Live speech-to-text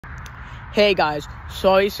Hey guys,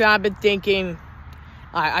 so I've been thinking,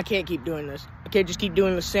 I can't keep doing this. I can't just keep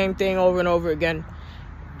doing the same thing over and over again.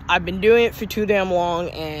 I've been doing it for too damn long,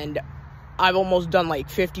 and I've almost done like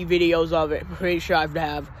 50 videos of it. Pretty sure I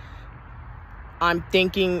have. I'm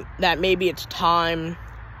thinking that maybe it's time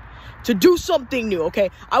to do something new,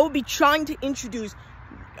 okay? I will be trying to introduce,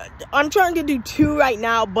 I'm trying to do 2 right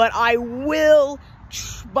now, but I know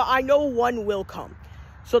one will come.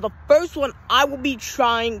 So the first one, I will be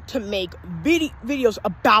trying to make videos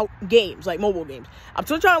about games, like mobile games. I'm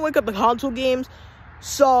still trying to wake up the console games,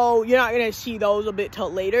 so you're not going to see those a bit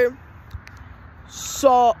till later.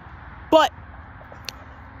 So, but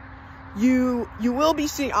you will be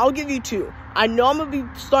seeing, I'll give you 2. I know I'm going to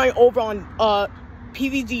be starting over on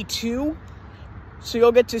PvZ 2, so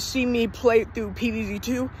you'll get to see me play through PvZ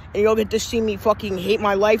 2, and you'll get to see me fucking hate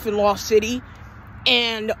my life in Lost City,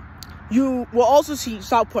 and you will also see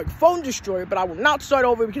South Park Phone Destroyer, but I will not start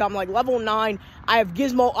over because I'm like level 9. I have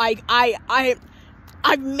Gizmo.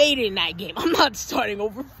 I've made it in that game. I'm not starting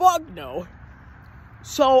over. Fuck no.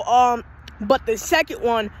 So, but the second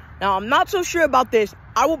one, now I'm not so sure about this.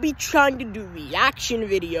 I will be trying to do reaction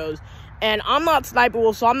videos, and I'm not Sniper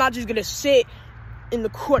Wolf, so I'm not just gonna sit in the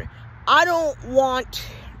corner. I'm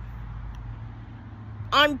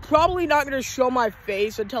probably not gonna show my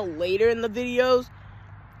face until later in the videos,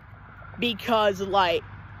 because like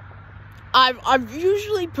I've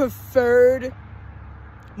usually preferred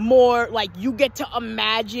more like you get to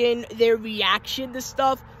imagine their reaction to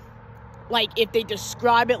stuff, like if they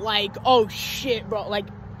describe it like, oh shit bro, like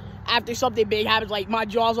after something big happens, like my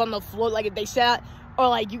jaw's on the floor, like if they say that, or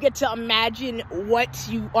like you get to imagine what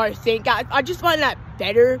you are thinking. I just find that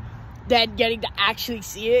better than getting to actually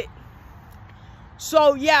see it.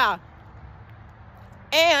 So yeah,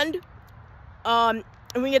 and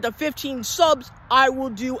when we get to 15 subs, I will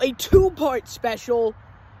do a 2-part special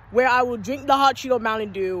where I will drink the Hot Cheeto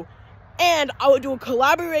Mountain Dew, and I will do a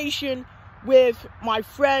collaboration with my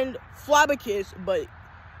friend Flabicus, but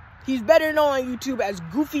he's better known on YouTube as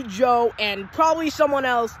Goofy Joe and probably someone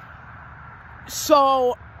else.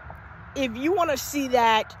 So if you want to see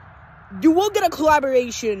that, you will get a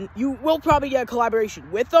collaboration. You will probably get a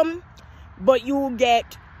collaboration with them, but you will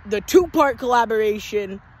get the 2-part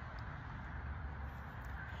collaboration.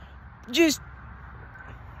 You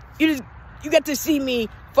get to see me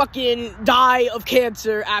fucking die of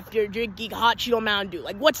cancer after drinking Hot Cheeto Mountain Dew.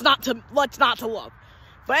 Like, what's not to love?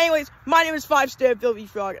 But anyways, my name is 5 Star Filthy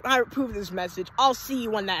Frog, and I approve this message. I'll see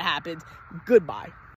you when that happens. Goodbye.